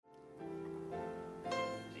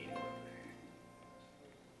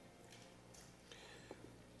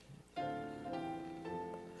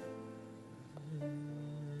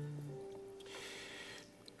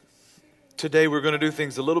Today we're going to do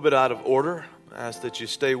things a little bit out of order. I ask that you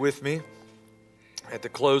stay with me. At the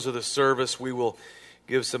close of the service, we will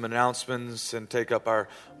give some announcements and take up our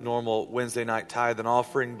normal Wednesday night tithe and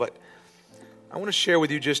offering. But I want to share with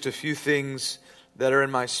you just a few things that are in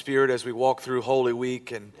my spirit as we walk through Holy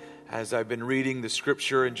Week and as I've been reading the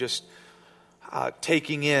Scripture and just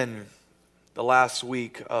taking in the last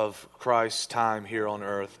week of Christ's time here on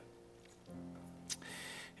earth.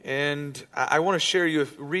 And I want to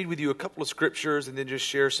read with you a couple of scriptures and then just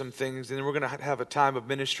share some things. And then we're going to have a time of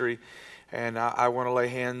ministry. And I want to lay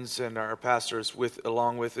hands, and our pastors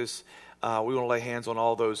along with us, we want to lay hands on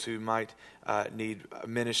all those who might need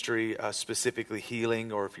ministry, specifically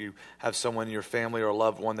healing, or if you have someone in your family or a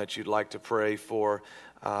loved one that you'd like to pray for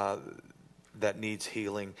that needs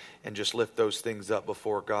healing, and just lift those things up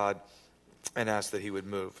before God and ask that He would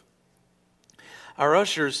move. Our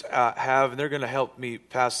ushers and they're going to help me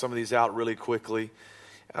pass some of these out really quickly.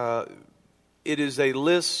 It is a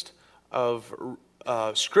list of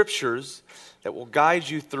scriptures that will guide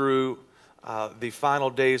you through the final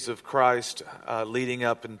days of Christ leading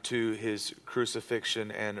up into His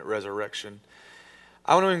crucifixion and resurrection.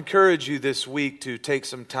 I want to encourage you this week to take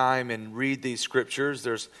some time and read these scriptures.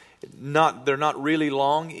 They're not really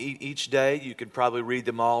long each day. You could probably read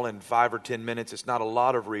them all in 5 or 10 minutes. It's not a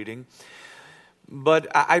lot of reading. But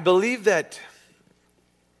I believe that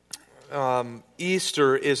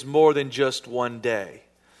Easter is more than just one day.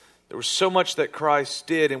 There was so much that Christ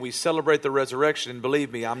did, and we celebrate the resurrection. And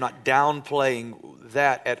believe me, I'm not downplaying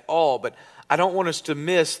that at all. But I don't want us to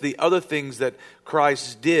miss the other things that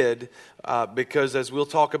Christ did, because as we'll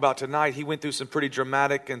talk about tonight, He went through some pretty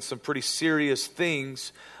dramatic and some pretty serious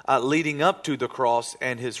things leading up to the cross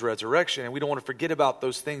and His resurrection. And we don't want to forget about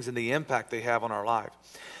those things and the impact they have on our life.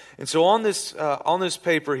 And so on this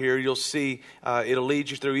paper here, you'll see it'll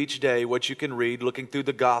lead you through each day what you can read, looking through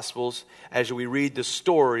the Gospels as we read the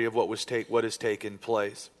story of what has taken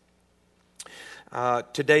place.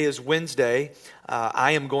 Today is Wednesday.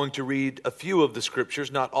 I am going to read a few of the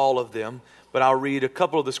scriptures, not all of them, but I'll read a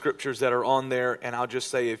couple of the scriptures that are on there, and I'll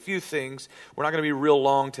just say a few things. We're not going to be real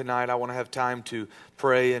long tonight. I want to have time to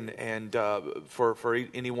pray and for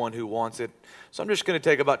anyone who wants it. So I'm just going to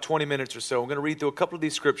take about 20 minutes or so. I'm going to read through a couple of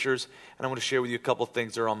these scriptures, and I'm going to share with you a couple of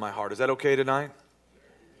things that are on my heart. Is that okay tonight?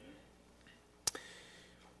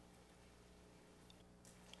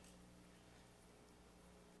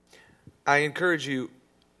 I encourage you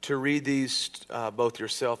to read these both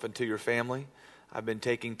yourself and to your family. I've been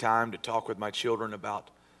taking time to talk with my children about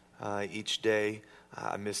each day.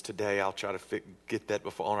 I missed today. I'll try to get that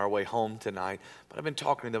before on our way home tonight. But I've been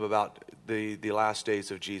talking to them about the last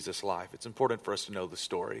days of Jesus' life. It's important for us to know the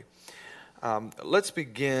story. Let's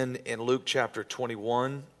begin in Luke chapter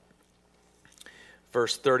 21,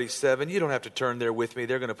 verse 37. You don't have to turn there with me.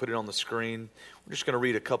 They're going to put it on the screen. We're just going to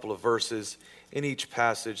read a couple of verses in each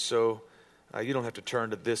passage, so you don't have to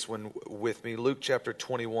turn to this one with me. Luke chapter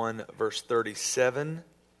 21, verse 37.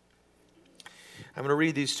 I'm going to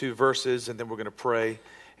read these two verses, and then we're going to pray,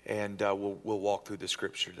 and we'll walk through the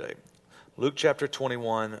scripture today. Luke chapter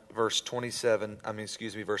 21, verse 37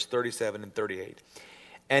 and 38.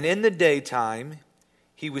 And in the daytime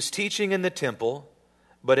he was teaching in the temple,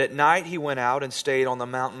 but at night he went out and stayed on the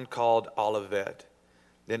mountain called Olivet.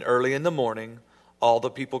 Then early in the morning, all the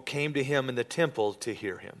people came to him in the temple to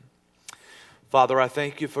hear him. Father, I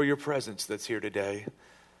thank you for your presence that's here today.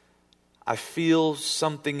 I feel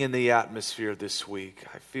something in the atmosphere this week.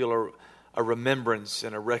 I feel a remembrance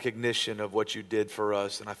and a recognition of what you did for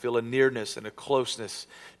us. And I feel a nearness and a closeness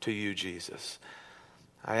to you, Jesus.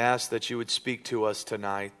 I ask that you would speak to us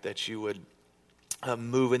tonight, that you would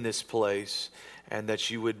move in this place, and that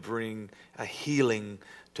you would bring a healing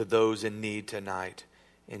to those in need tonight.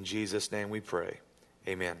 In Jesus' name we pray.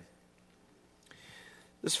 Amen.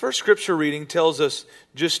 This first scripture reading tells us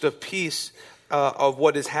just a piece of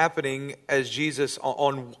what is happening as Jesus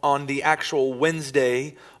on the actual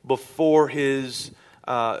Wednesday before his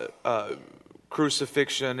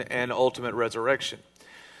crucifixion and ultimate resurrection.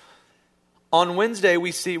 On Wednesday,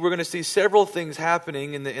 we're going to see several things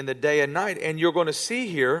happening in the day and night, and you're going to see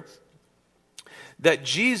here that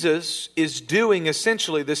Jesus is doing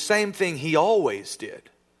essentially the same thing he always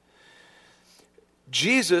did.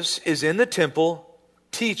 Jesus is in the temple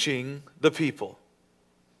teaching the people.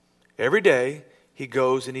 Every day, he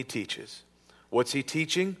goes and he teaches. What's he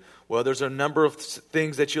teaching? Well, there's a number of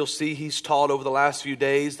things that you'll see he's taught over the last few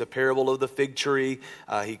days. The parable of the fig tree.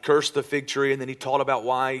 He cursed the fig tree, and then he taught about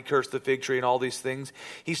why he cursed the fig tree and all these things.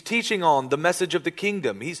 He's teaching on the message of the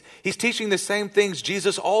kingdom. He's teaching the same things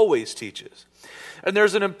Jesus always teaches. And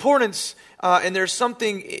there's an importance and there's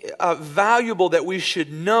something valuable that we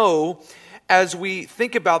should know as we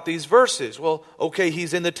think about these verses. Well, okay,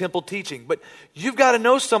 he's in the temple teaching, but you've got to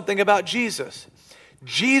know something about Jesus.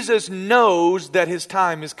 Jesus knows that his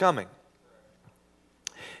time is coming.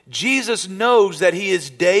 Jesus knows that he is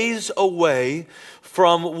days away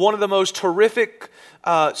from one of the most horrific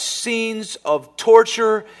scenes of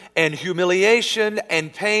torture and humiliation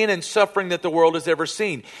and pain and suffering that the world has ever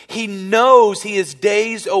seen. He knows he is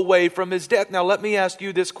days away from his death. Now let me ask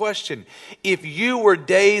you this question. If you were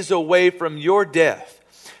days away from your death,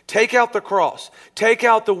 take out the cross, take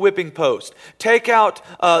out the whipping post, take out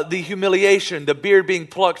the humiliation, the beard being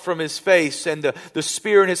plucked from his face and the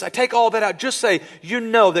spear in his eye, take all that out. Just say you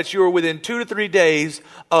know that you are within 2 to 3 days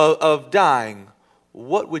of dying.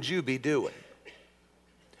 What would you be doing?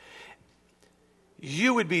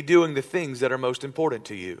 You would be doing the things that are most important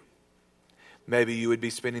to you. Maybe you would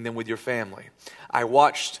be spending them with your family. I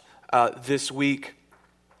watched this week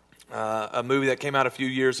a movie that came out a few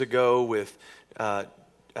years ago with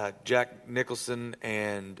Jack Nicholson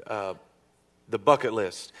and The Bucket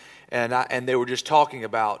List. And they were just talking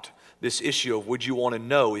about this issue of would you want to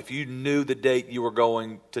know, if you knew the date you were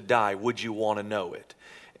going to die, would you want to know it?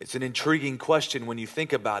 It's an intriguing question when you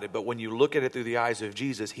think about it, but when you look at it through the eyes of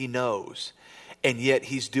Jesus, he knows. And yet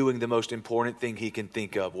he's doing the most important thing he can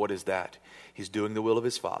think of. What is that? He's doing the will of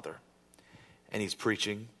his Father. And he's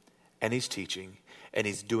preaching, and he's teaching, and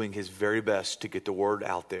he's doing his very best to get the word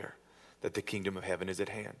out there that the kingdom of heaven is at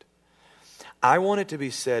hand. I want it to be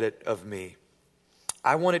said of me.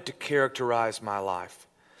 I want it to characterize my life.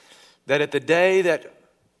 That at the day that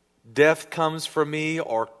death comes for me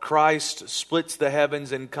or Christ splits the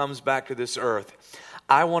heavens and comes back to this earth,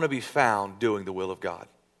 I want to be found doing the will of God.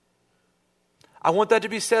 I want that to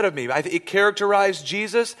be said of me. It characterized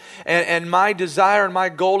Jesus and my desire and my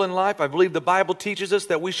goal in life. I believe the Bible teaches us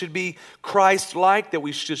that we should be Christ-like, that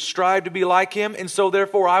we should strive to be like him. And so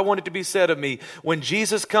therefore I want it to be said of me, when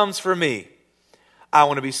Jesus comes for me, I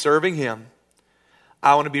want to be serving him,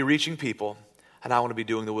 I want to be reaching people, and I want to be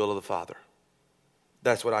doing the will of the Father.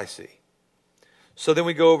 That's what I see. So then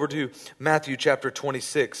we go over to Matthew chapter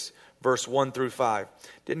 26, verse 1 through 5.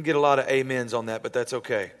 Didn't get a lot of amens on that, but that's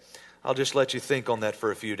okay. I'll just let you think on that for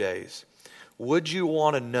a few days. Would you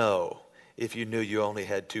want to know if you knew you only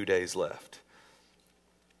had 2 days left?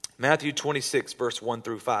 Matthew 26, verse 1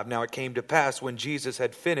 through 5. Now it came to pass when Jesus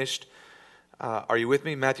had finished. Are you with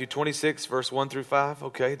me? Matthew 26, verse 1 through 5.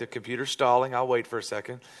 Okay, the computer's stalling. I'll wait for a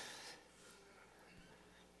second.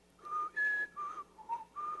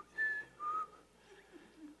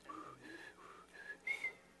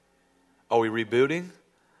 Are we rebooting?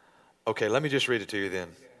 Okay, let me just read it to you then.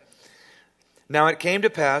 Now it came to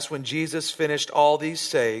pass when Jesus finished all these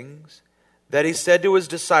sayings that he said to his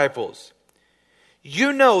disciples,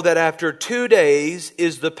 "You know that after 2 days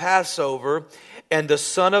is the Passover, and the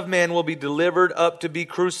Son of Man will be delivered up to be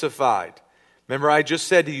crucified." Remember, I just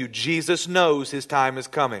said to you, Jesus knows his time is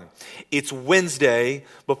coming. It's Wednesday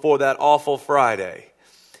before that awful Friday.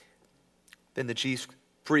 Then the chief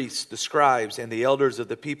priests, the scribes, and the elders of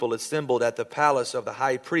the people assembled at the palace of the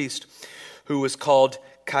high priest, who was called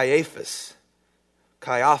Caiaphas,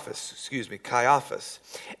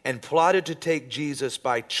 and plotted to take Jesus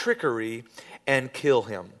by trickery and kill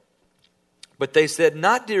him. But they said,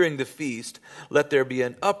 "Not during the feast, let there be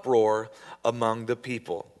an uproar among the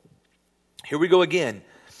people." Here we go again.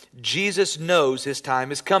 Jesus knows his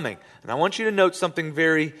time is coming. And I want you to note something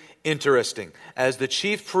very interesting. As the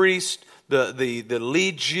chief priests, the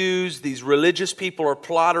lead Jews, these religious people are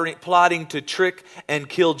plotting to trick and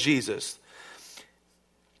kill Jesus.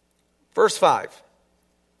 Verse 5.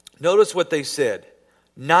 Notice what they said.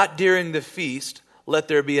 "Not during the feast, let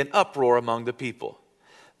there be an uproar among the people."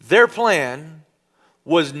 Their plan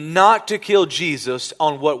was not to kill Jesus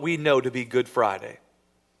on what we know to be Good Friday.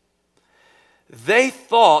 They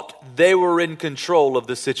thought they were in control of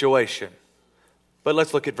the situation. But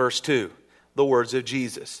let's look at verse 2, the words of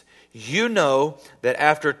Jesus. "You know that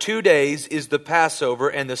after 2 days is the Passover,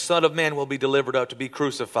 and the Son of Man will be delivered up to be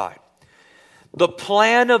crucified." The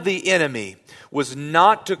plan of the enemy was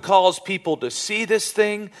not to cause people to see this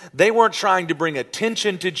thing. They weren't trying to bring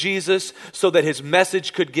attention to Jesus so that his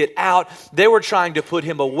message could get out. They were trying to put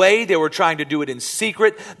him away. They were trying to do it in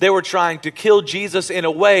secret. They were trying to kill Jesus in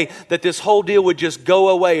a way that this whole deal would just go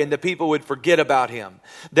away and the people would forget about him.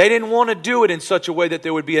 They didn't want to do it in such a way that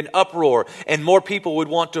there would be an uproar and more people would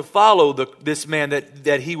want to follow this man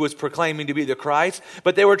that he was proclaiming to be the Christ,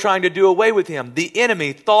 but they were trying to do away with him. The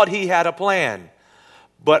enemy thought he had a plan.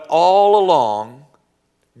 But all along,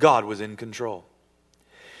 God was in control.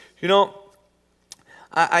 You know,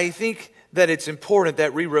 I think that it's important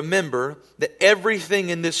that we remember that everything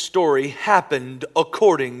in this story happened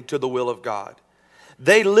according to the will of God.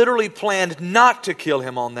 They literally planned not to kill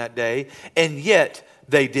him on that day, and yet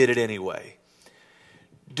they did it anyway.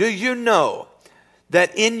 Do you know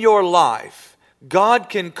that in your life, God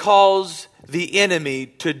can cause the enemy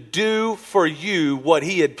to do for you what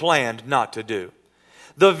he had planned not to do?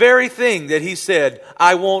 The very thing that he said,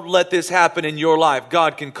 I won't let this happen in your life,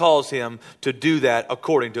 God can cause him to do that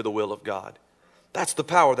according to the will of God. That's the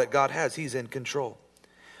power that God has. He's in control.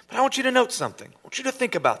 But I want you to note something. I want you to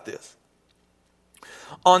think about this.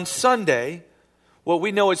 On Sunday, what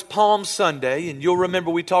we know is Palm Sunday, and you'll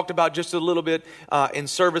remember we talked about just a little bit in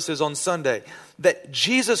services on Sunday, that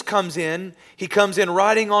Jesus comes in. He comes in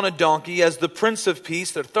riding on a donkey as the Prince of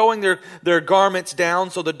Peace. They're throwing their garments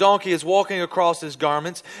down, so the donkey is walking across his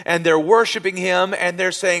garments, and they're worshiping him, and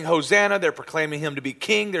they're saying, Hosanna. They're proclaiming him to be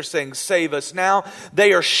king. They're saying, save us now.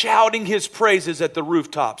 They are shouting his praises at the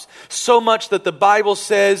rooftops, so much that the Bible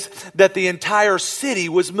says that the entire city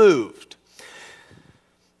was moved.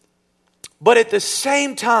 But at the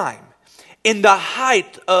same time, in the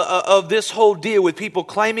height of this whole deal with people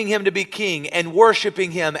claiming him to be king and worshiping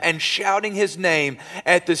him and shouting his name,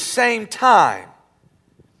 at the same time,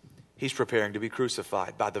 he's preparing to be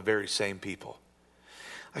crucified by the very same people.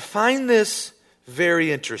 I find this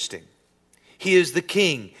very interesting. He is the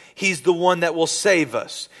king. He's the one that will save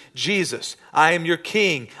us. Jesus, I am your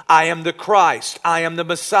king. I am the Christ. I am the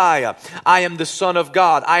Messiah. I am the Son of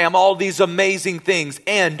God. I am all these amazing things.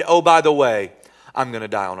 And, oh, by the way, I'm going to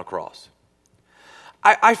die on a cross.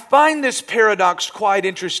 I find this paradox quite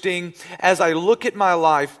interesting as I look at my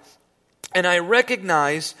life and I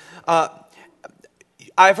recognize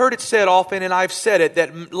I've heard it said often, and I've said it,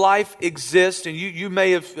 that life exists, and you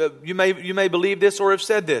may believe this or have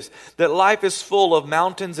said this, that life is full of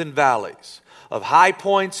mountains and valleys, of high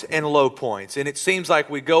points and low points. And it seems like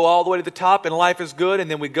we go all the way to the top and life is good,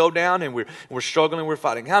 and then we go down and we're struggling, we're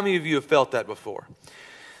fighting. How many of you have felt that before?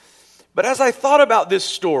 But as I thought about this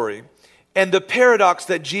story and the paradox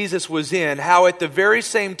that Jesus was in, how at the very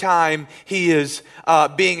same time he is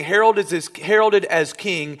being heralded as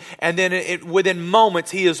king, and then within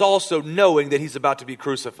moments he is also knowing that he's about to be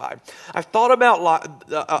crucified. I've thought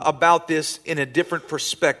about this in a different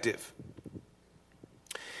perspective.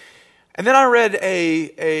 And then I read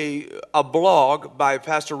a blog by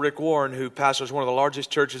Pastor Rick Warren, who pastors one of the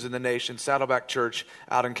largest churches in the nation, Saddleback Church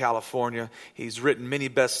out in California. He's written many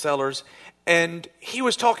bestsellers. And he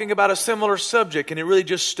was talking about a similar subject, and it really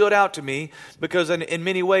just stood out to me because in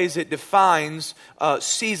many ways it defines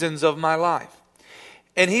seasons of my life.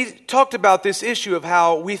 And he talked about this issue of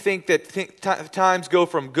how we think that times go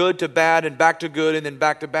from good to bad and back to good and then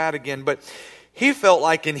back to bad again. But he felt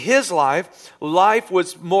like in his life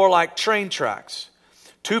was more like train tracks.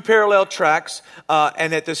 Two parallel tracks,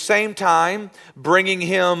 and at the same time bringing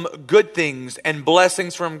him good things and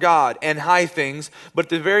blessings from God and high things, but at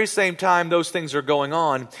the very same time those things are going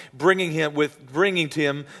on, bringing to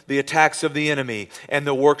him the attacks of the enemy and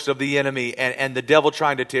the works of the enemy and the devil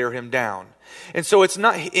trying to tear him down. And so it's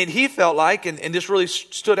not, and he felt like, and this really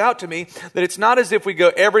stood out to me, that it's not as if we go,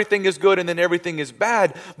 everything is good and then everything is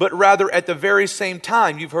bad, but rather at the very same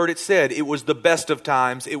time, you've heard it said, it was the best of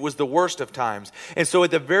times, it was the worst of times. And so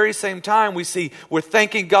at the very same time, we're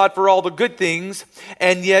thanking God for all the good things,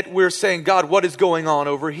 and yet we're saying, God, what is going on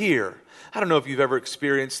over here? I don't know if you've ever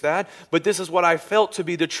experienced that, but this is what I felt to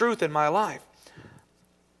be the truth in my life.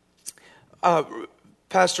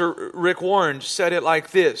 Pastor Rick Warren said it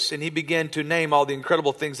like this, and he began to name all the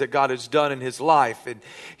incredible things that God has done in his life. And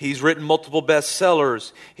he's written multiple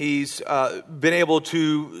bestsellers. He's been able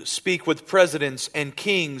to speak with presidents and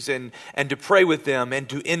kings and to pray with them and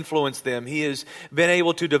to influence them. He has been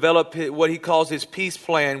able to develop what he calls his peace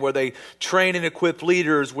plan, where they train and equip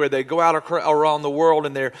leaders, where they go out around the world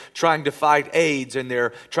and they're trying to fight AIDS, and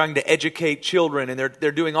they're trying to educate children, and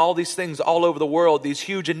they're doing all these things all over the world, these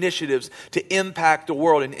huge initiatives to impact the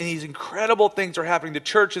world, and these incredible things are happening. The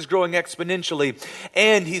church is growing exponentially,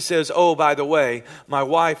 and he says, oh, by the way, my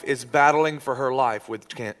wife is battling for her life with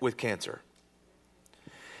cancer.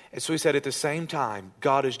 And so he said, at the same time,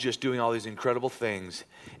 God is just doing all these incredible things,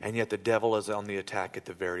 and yet the devil is on the attack at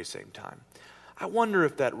the very same time. I wonder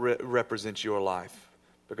if that represents your life,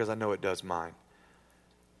 because I know it does mine.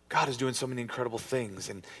 God is doing so many incredible things,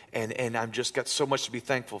 and I've just got so much to be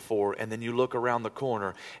thankful for, and then you look around the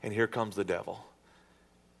corner, and here comes the devil.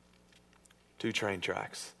 2 train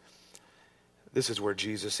tracks. This is where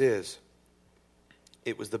Jesus is.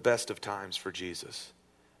 It was the best of times for Jesus,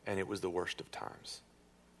 and it was the worst of times.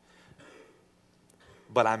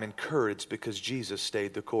 But I'm encouraged because Jesus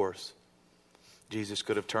stayed the course. Jesus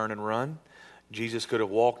could have turned and run. Jesus could have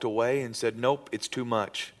walked away and said, nope, it's too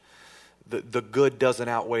much. The good doesn't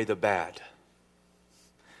outweigh the bad.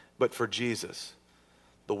 But for Jesus,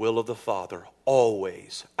 the will of the Father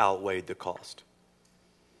always outweighed the cost.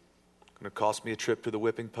 Going to cost me a trip to the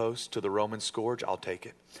whipping post, to the Roman scourge, I'll take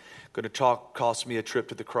it. Going to cost me a trip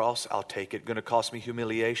to the cross, I'll take it. Going to cost me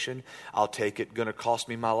humiliation, I'll take it. Going to cost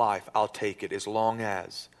me my life, I'll take it, as long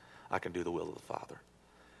as I can do the will of the Father.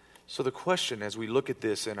 So the question as we look at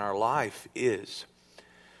this in our life is,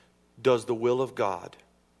 does the will of God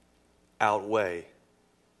outweigh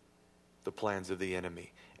the plans of the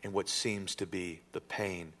enemy and what seems to be the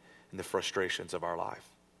pain and the frustrations of our life?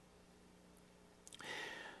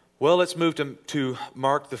 Well, let's move to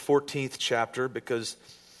Mark, the 14th chapter, because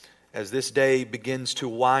as this day begins to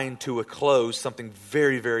wind to a close, something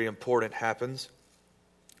very, very important happens.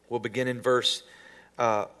 We'll begin in verse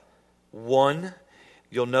 1.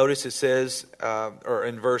 You'll notice it says, or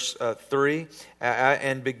in verse 3,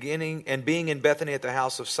 and being in Bethany at the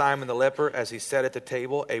house of Simon the leper, as he sat at the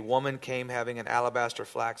table, a woman came having an alabaster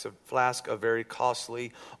flask of very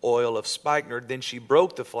costly oil of spikenard. Then she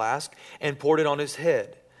broke the flask and poured it on his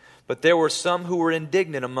head. But there were some who were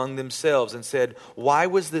indignant among themselves and said, why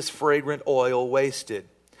was this fragrant oil wasted?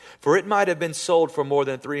 For it might have been sold for more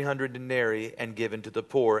than 300 denarii and given to the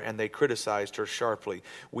poor. And they criticized her sharply.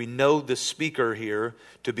 We know the speaker here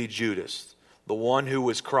to be Judas. The one who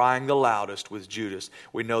was crying the loudest was Judas.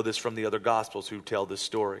 We know this from the other Gospels who tell this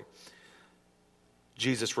story.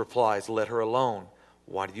 Jesus replies, let her alone.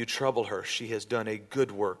 Why do you trouble her? She has done a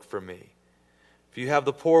good work for me. If you have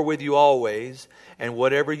the poor with you always, and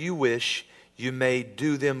whatever you wish, you may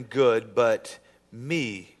do them good, but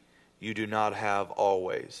me you do not have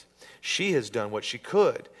always. She has done what she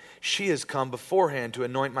could. She has come beforehand to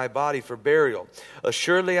anoint my body for burial.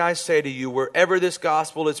 Assuredly I say to you, wherever this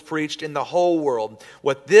gospel is preached in the whole world,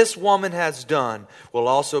 what this woman has done will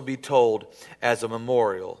also be told as a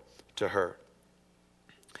memorial to her.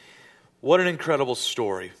 What an incredible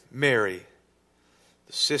story. Mary,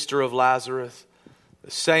 the sister of Lazarus, the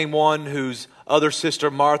same one whose other sister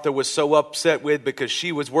Martha was so upset with because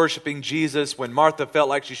she was worshiping Jesus when Martha felt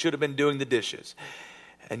like she should have been doing the dishes.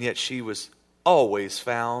 And yet she was always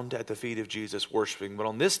found at the feet of Jesus worshiping. But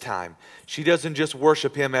on this time, she doesn't just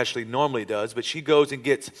worship him as she normally does, but she goes and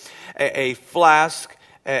gets a flask,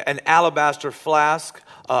 an alabaster flask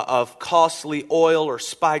of costly oil or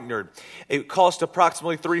spikenard. It cost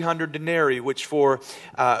approximately 300 denarii, which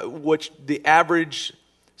the average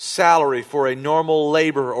salary for a normal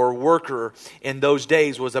laborer or worker in those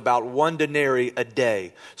days was about 1 denarii a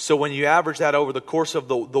day. So when you average that over the course of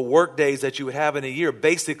the work days that you would have in a year,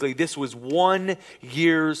 basically this was 1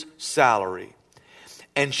 year's salary.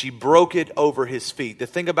 And she broke it over his feet. The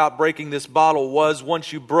thing about breaking this bottle was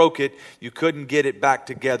once you broke it, you couldn't get it back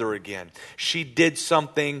together again. She did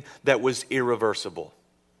something that was irreversible.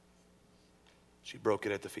 She broke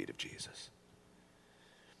it at the feet of Jesus.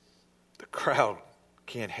 The crowd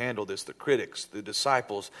can't handle this. The critics, the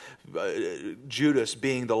disciples, Judas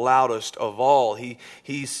being the loudest of all,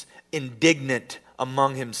 he's indignant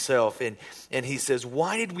among himself, and he says,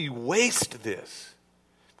 why did we waste this?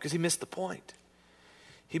 Because he missed the point.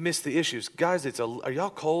 He missed the issues. Guys, are y'all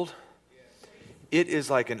cold? It is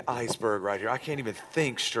like an iceberg right here. I can't even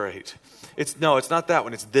think straight. It's not that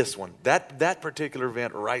one. It's this one. That particular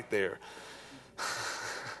vent right there.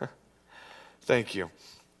 Thank you.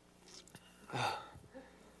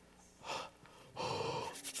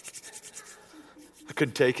 I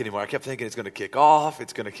couldn't take it anymore. I kept thinking it's going to kick off.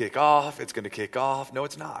 It's going to kick off. It's going to kick off. No,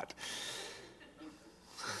 it's not.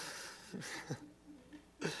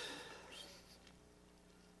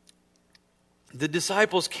 The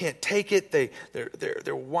disciples can't take it.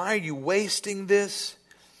 They're why are you wasting this?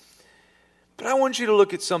 But I want you to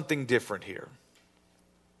look at something different here.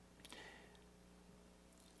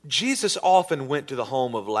 Jesus often went to the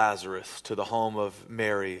home of Lazarus, to the home of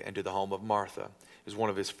Mary, and to the home of Martha. It was one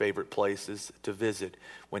of his favorite places to visit.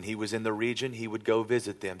 When he was in the region, he would go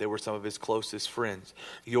visit them. They were some of his closest friends.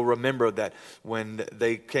 You'll remember that when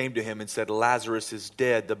they came to him and said, Lazarus is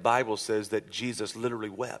dead, the Bible says that Jesus literally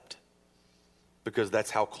wept because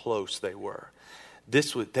that's how close they were.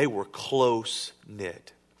 They were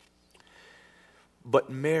close-knit. But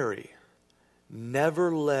Mary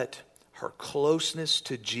never let her closeness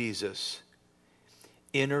to Jesus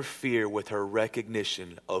interfere with her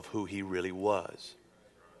recognition of who he really was.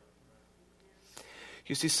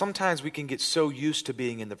 You see, sometimes we can get so used to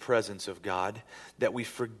being in the presence of God that we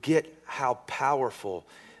forget how powerful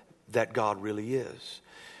that God really is.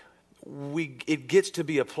 it gets to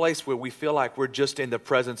be a place where we feel like we're just in the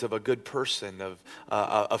presence of a good person, of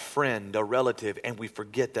a friend, a relative, and we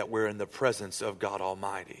forget that we're in the presence of God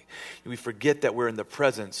Almighty. We forget that we're in the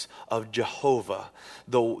presence of Jehovah,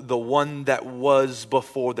 the one that was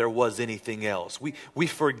before there was anything else. We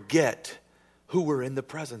forget who we're in the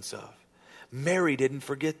presence of. Mary didn't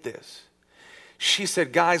forget this. She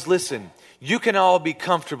said, guys, listen, you can all be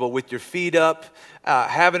comfortable with your feet up,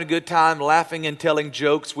 having a good time, laughing and telling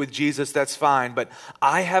jokes with Jesus, that's fine. But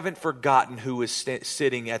I haven't forgotten who is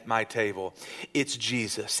sitting at my table. It's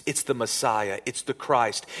Jesus. It's the Messiah. It's the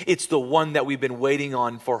Christ. It's the one that we've been waiting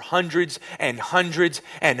on for hundreds and hundreds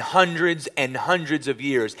and hundreds and hundreds of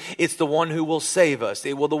years. It's the one who will save us.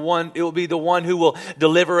 It will be the one who will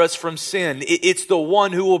deliver us from sin. It's the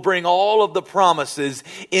one who will bring all of the promises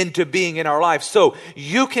into being in our life. So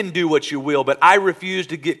you can do what you will, but I refuse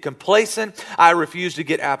to get complacent. I refuse to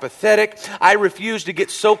get apathetic. I refuse to get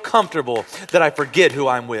so comfortable that I forget who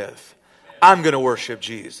I'm with. I'm going to worship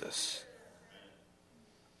Jesus.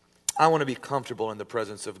 I want to be comfortable in the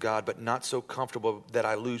presence of God, but not so comfortable that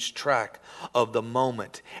I lose track of the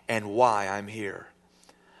moment and why I'm here.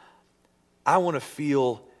 I want to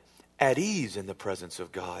feel at ease in the presence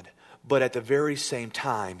of God, but at the very same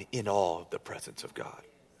time in awe of the presence of God.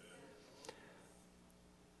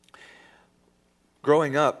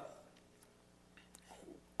 Growing up,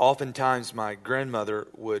 oftentimes my grandmother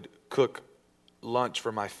would cook lunch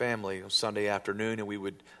for my family on Sunday afternoon, and we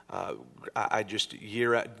would,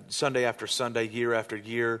 Sunday after Sunday, year after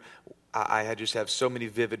year, I had just have so many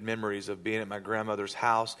vivid memories of being at my grandmother's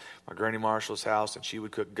house, my Granny Marshall's house, and she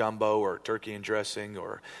would cook gumbo or turkey and dressing,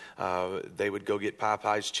 or they would go get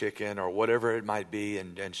Popeye's chicken or whatever it might be,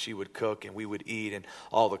 and she would cook and we would eat, and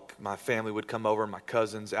my family would come over, my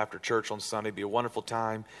cousins after church on Sunday. It'd be a wonderful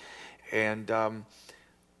time, and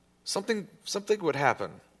something would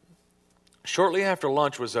happen. Shortly after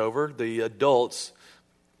lunch was over, the adults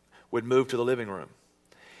would move to the living room.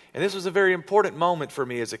 And this was a very important moment for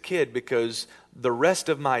me as a kid, because the rest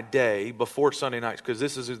of my day before Sunday night, because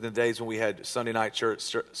this is the days when we had Sunday night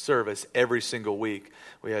church service every single week.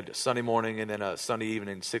 We had Sunday morning and then a Sunday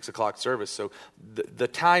evening 6 o'clock service. So the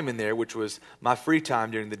time in there, which was my free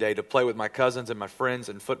time during the day to play with my cousins and my friends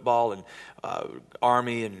and football and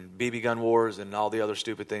Army and BB gun wars and all the other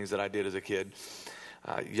stupid things that I did as a kid.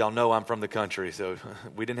 Y'all know I'm from the country, so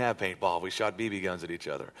we didn't have paintball. We shot BB guns at each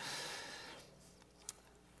other.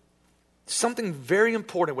 Something very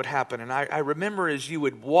important would happen, and I remember as you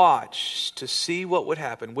would watch to see what would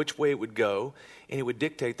happen, which way it would go, and it would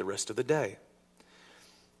dictate the rest of the day.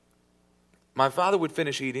 My father would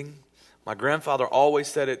finish eating. My grandfather always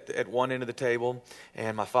sat at one end of the table,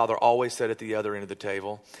 and my father always sat at the other end of the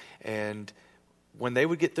table. And when they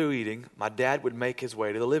would get through eating, my dad would make his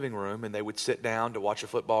way to the living room, and they would sit down to watch a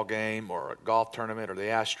football game or a golf tournament or the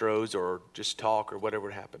Astros or just talk or whatever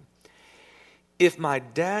would happen. If my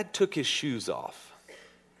dad took his shoes off,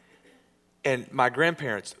 and my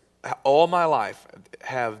grandparents all my life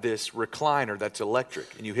have this recliner that's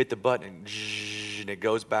electric, and you hit the button and it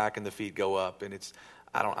goes back and the feet go up, and it's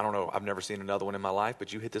I don't know, I've never seen another one in my life,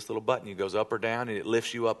 but you hit this little button, it goes up or down, and it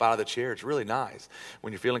lifts you up out of the chair. It's really nice.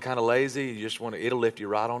 When you're feeling kind of lazy, you just it'll lift you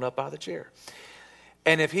right on up out of the chair.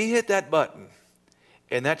 And if he hit that button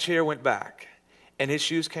and that chair went back and his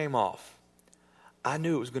shoes came off, I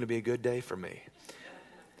knew it was going to be a good day for me.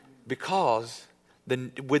 Because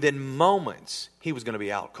within moments, he was going to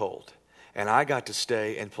be out cold. And I got to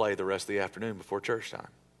stay and play the rest of the afternoon before church time.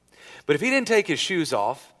 But if he didn't take his shoes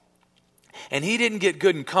off, and he didn't get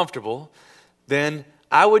good and comfortable, then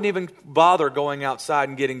I wouldn't even bother going outside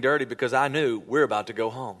and getting dirty, because I knew we're about to go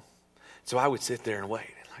home. So I would sit there and wait.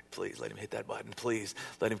 Like, please let him hit that button. Please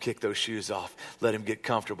let him kick those shoes off. Let him get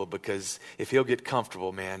comfortable, because if he'll get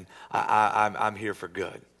comfortable, man, I'm here for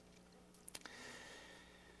good.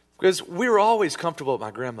 Because we were always comfortable at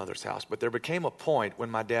my grandmother's house, but there became a point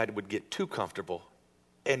when my dad would get too comfortable,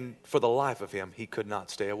 and for the life of him, he could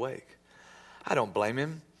not stay awake. I don't blame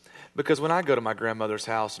him, because when I go to my grandmother's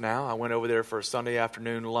house now, I went over there for a Sunday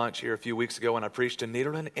afternoon lunch here a few weeks ago when I preached in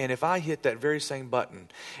Nederland, and if I hit that very same button,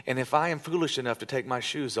 and if I am foolish enough to take my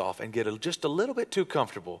shoes off and get just a little bit too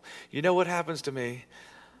comfortable, you know what happens to me?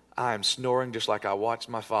 I am snoring just like I watched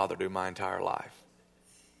my father do my entire life.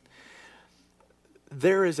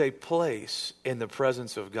 There is a place in the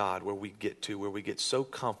presence of God where we get so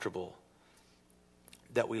comfortable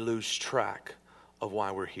that we lose track of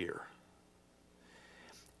why we're here.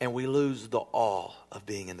 And we lose the awe of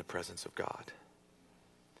being in the presence of God.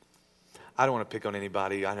 I don't want to pick on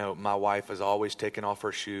anybody. I know my wife has always taken off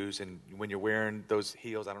her shoes, and when you're wearing those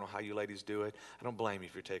heels, I don't know how you ladies do it. I don't blame you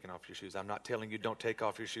if you're taking off your shoes. I'm not telling you don't take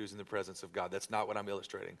off your shoes in the presence of God. That's not what I'm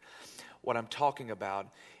illustrating. What I'm talking about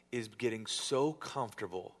is getting so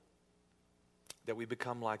comfortable that we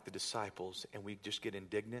become like the disciples and we just get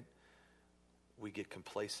indignant, we get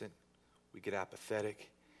complacent, we get apathetic,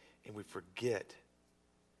 and we forget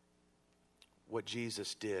what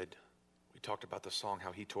Jesus did. We talked about the song,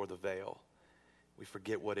 how he tore the veil. We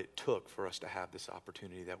forget what it took for us to have this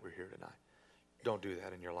opportunity that we're here tonight. Don't do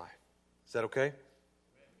that in your life. Is that okay?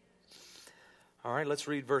 All right, let's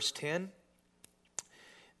read verse 10.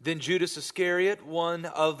 Then Judas Iscariot, one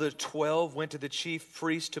of the 12, went to the chief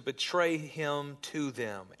priests to betray him to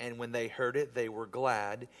them. And when they heard it, they were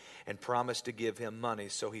glad and promised to give him money.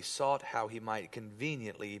 So he sought how he might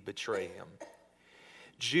conveniently betray him.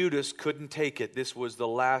 Judas couldn't take it. This was the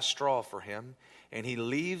last straw for him. And he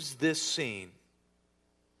leaves this scene.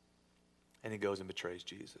 And he goes and betrays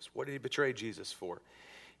Jesus. What did he betray Jesus for?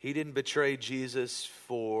 He didn't betray Jesus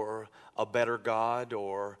for a better God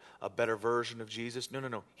or a better version of Jesus.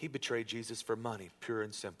 No. He betrayed Jesus for money, pure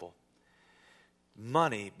and simple.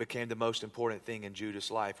 Money became the most important thing in Judas'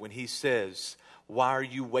 life. When he says, "Why are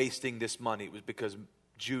you wasting this money?" It was because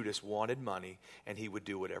Judas wanted money and he would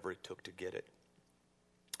do whatever it took to get it.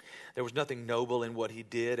 There was nothing noble in what he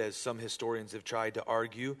did, as some historians have tried to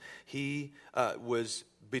argue. He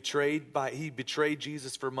betrayed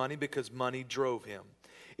Jesus for money because money drove him.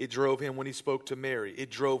 It drove him when he spoke to Mary. It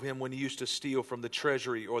drove him when he used to steal from the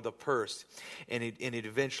treasury or the purse. And it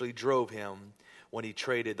eventually drove him when he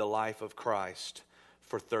traded the life of Christ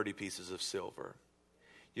for 30 pieces of silver.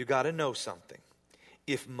 You got to know something.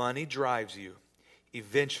 If money drives you,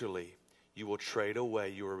 eventually you will trade away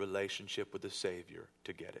your relationship with the Savior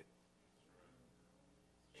to get it.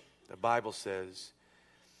 The Bible says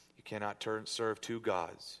you cannot serve two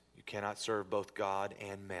gods. You cannot serve both God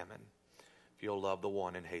and mammon. You'll love the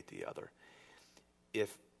one and hate the other.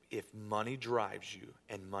 If money drives you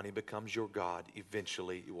and money becomes your God,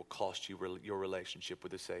 eventually it will cost you your relationship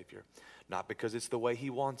with the Savior. Not because it's the way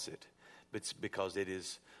He wants it, but it's because it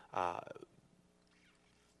is the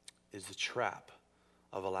trap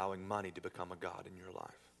of allowing money to become a God in your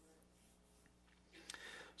life.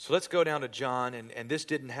 So let's go down to John, and this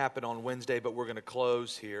didn't happen on Wednesday, but we're going to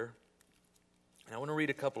close here. And I want to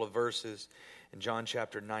read a couple of verses in John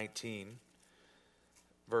chapter 19.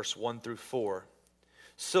 Verse 1 through 4.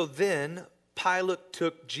 So then Pilate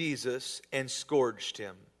took Jesus and scourged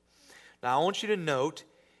him. Now I want you to note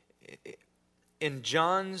in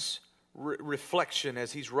John's reflection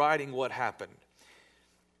as he's writing what happened.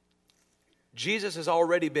 Jesus has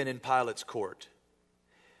already been in Pilate's court.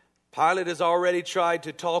 Pilate has already tried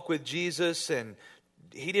to talk with Jesus, and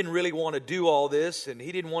he didn't really want to do all this, and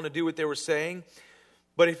he didn't want to do what they were saying.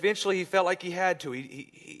 But eventually he felt like he had to.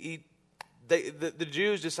 The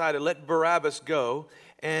Jews decided, let Barabbas go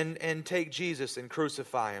and take Jesus and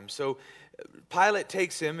crucify him. So Pilate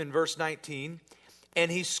takes him in verse 19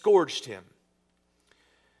 and he scourged him.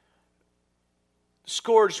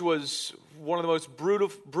 Scourge was one of the most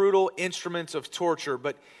brutal instruments of torture,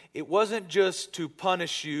 but it wasn't just to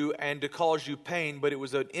punish you and to cause you pain, but it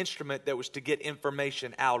was an instrument that was to get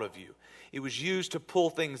information out of you. It was used to pull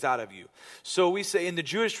things out of you. So we say in the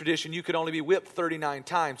Jewish tradition, you could only be whipped 39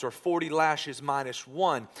 times or 40 lashes minus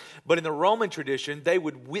one. But in the Roman tradition, they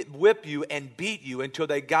would whip you and beat you until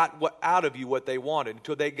they got out of you what they wanted,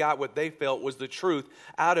 until they got what they felt was the truth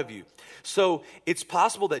out of you. So it's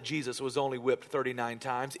possible that Jesus was only whipped 39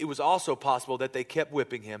 times. It was also possible that they kept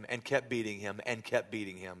whipping him and kept beating him and kept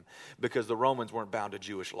beating him because the Romans weren't bound to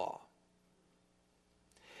Jewish law.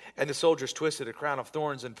 And the soldiers twisted a crown of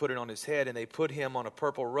thorns and put it on his head, and they put him on a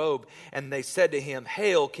purple robe, and they said to him,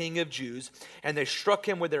 "Hail, King of Jews!" And they struck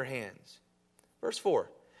him with their hands. Verse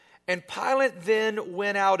 4, and Pilate then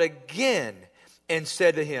went out again and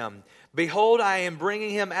said to him, "Behold, I am bringing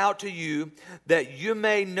him out to you, that you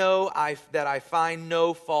may know that I find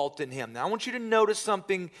no fault in him." Now, I want you to notice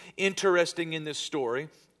something interesting in this story,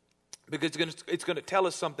 because it's going to tell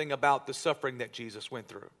us something about the suffering that Jesus went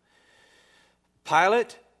through.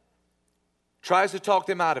 Pilate tries to talk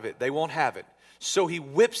them out of it. They won't have it. So he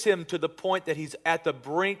whips him to the point that he's at the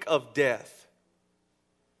brink of death.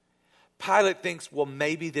 Pilate thinks, well,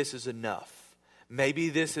 maybe this is enough. Maybe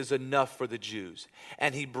this is enough for the Jews.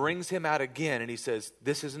 And he brings him out again and he says,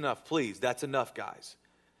 "This is enough, please. That's enough, guys.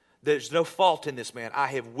 There's no fault in this man. I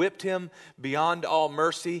have whipped him beyond all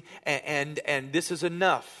mercy, and this is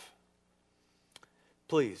enough.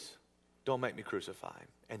 Please, don't make me crucify him."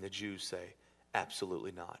 And the Jews say,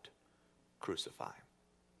 "Absolutely not. Crucify him."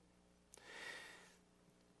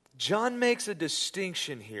 John makes a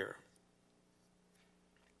distinction here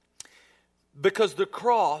because the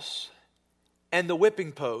cross and the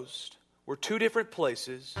whipping post were two different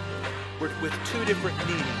places with two different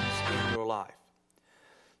meanings in your life.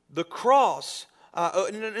 The cross,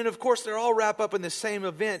 and of course they're all wrapped up in the same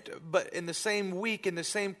event, but in the same week, in the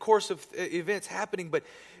same course of events happening. But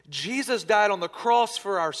Jesus died on the cross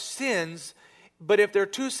for our sins. But if they're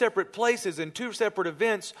two separate places and two separate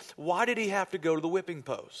events, why did he have to go to the whipping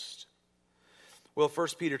post? Well, 1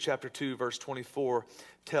 Peter chapter 2, verse 24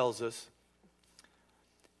 tells us,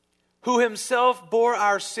 who himself bore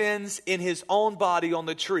our sins in his own body on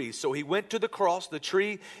the tree. So he went to the cross. The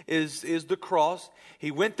tree is the cross. He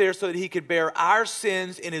went there so that he could bear our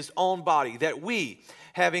sins in his own body, that we,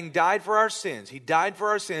 having died for our sins, he died for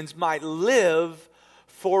our sins, might live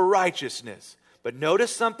for righteousness. But notice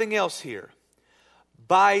something else here.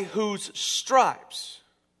 By whose stripes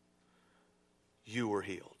you were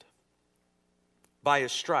healed. By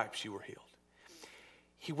his stripes you were healed.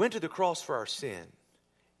 He went to the cross for our sin.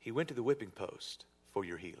 He went to the whipping post for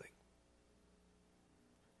your healing.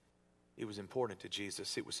 It was important to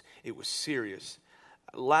Jesus. It was serious.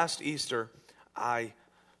 Last Easter, I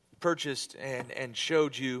purchased and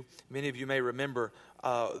showed you, many of you may remember,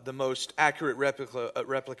 the most accurate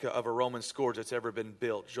replica of a Roman scourge that's ever been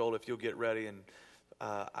built. Joel, if you'll get ready, and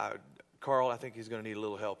Carl, I think he's going to need a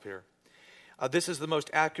little help here. This is the most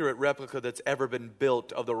accurate replica that's ever been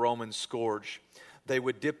built of the Roman scourge. They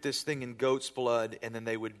would dip this thing in goat's blood, and then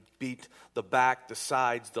they would beat the back, the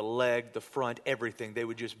sides, the leg, the front, everything. They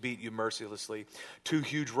would just beat you mercilessly. Two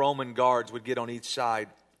huge Roman guards would get on each side,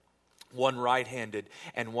 one right-handed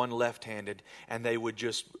and one left-handed, and they would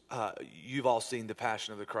just, you've all seen The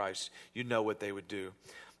Passion of the Christ. You know what they would do.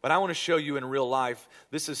 But I want to show you in real life.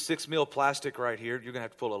 This is 6 mil plastic right here. You're going to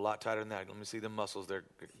have to pull a lot tighter than that. Let me see the muscles there,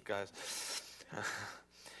 guys.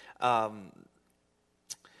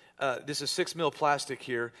 This is 6 mil plastic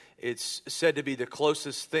here. It's said to be the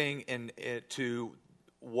closest thing to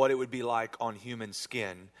what it would be like on human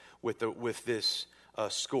skin with this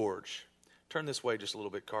scourge. Turn this way just a little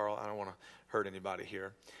bit, Carl. I don't want to hurt anybody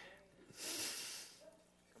here.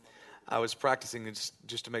 I was practicing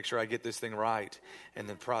just to make sure I get this thing right, and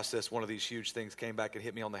then process one of these huge things. Came back and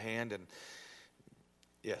hit me on the hand, and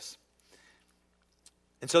yes.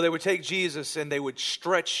 And so they would take Jesus and they would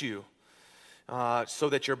stretch you so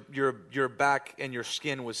that your back and your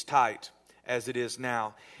skin was tight, as it is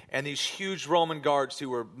now. And these huge Roman guards who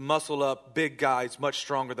were muscled up, big guys, much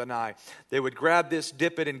stronger than I, they would grab this,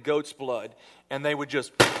 dip it in goat's blood, and they would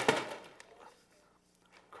just...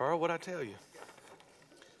 Carl, what'd I tell you?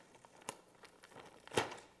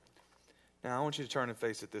 Now, I want you to turn and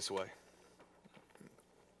face it this way.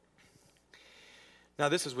 Now,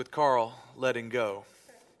 this is with Carl letting go.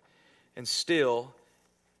 And still,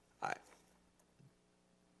 I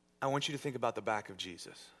want you to think about the back of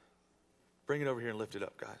Jesus. Bring it over here and lift it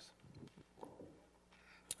up, guys.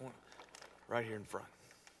 Right here in front.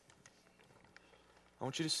 I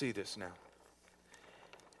want you to see this now.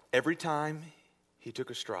 Every time he took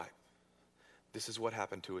a stripe, this is what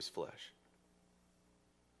happened to his flesh.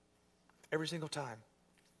 Every single time.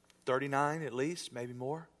 39 at least, maybe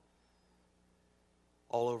more.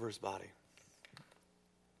 All over his body.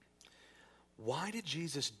 Why did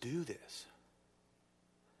Jesus do this?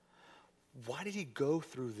 Why did he go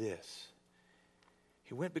through this?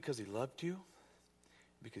 He went because he loved you,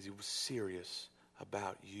 because he was serious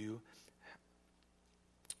about you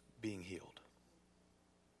being healed.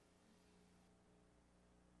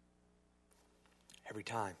 Every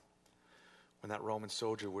time when that Roman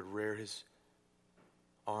soldier would rear his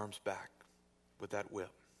arms back with that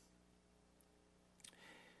whip,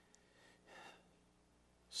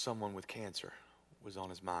 someone with cancer was on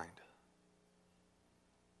his mind.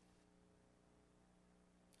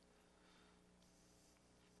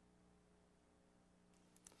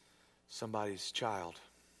 Somebody's child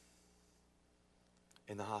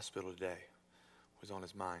in the hospital today was on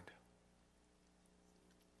his mind.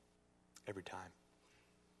 Every time.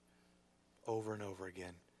 Over and over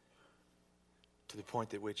again. To the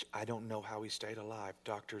point at which I don't know how he stayed alive.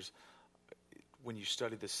 Doctors, when you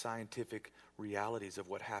study the scientific realities of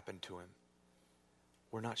what happened to him,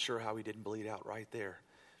 we're not sure how he didn't bleed out right there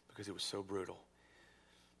because it was so brutal.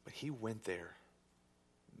 But he went there,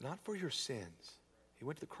 not for your sins. He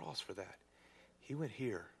went to the cross for that. He went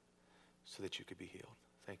here so that you could be healed.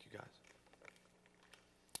 Thank you, guys.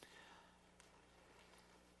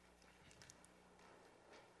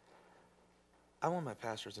 I want my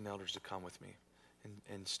pastors and elders to come with me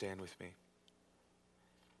and stand with me.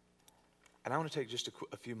 And I want to take just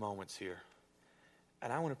a few moments here.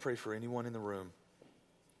 And I want to pray for anyone in the room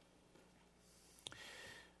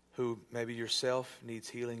who maybe yourself needs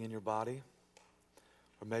healing in your body,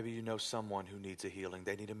 or maybe you know someone who needs a healing.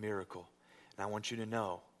 They need a miracle. And I want you to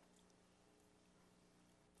know,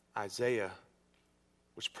 Isaiah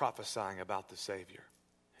was prophesying about the Savior.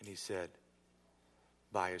 And he said,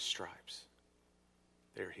 by his stripes,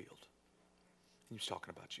 they're healed. He was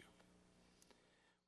talking about you.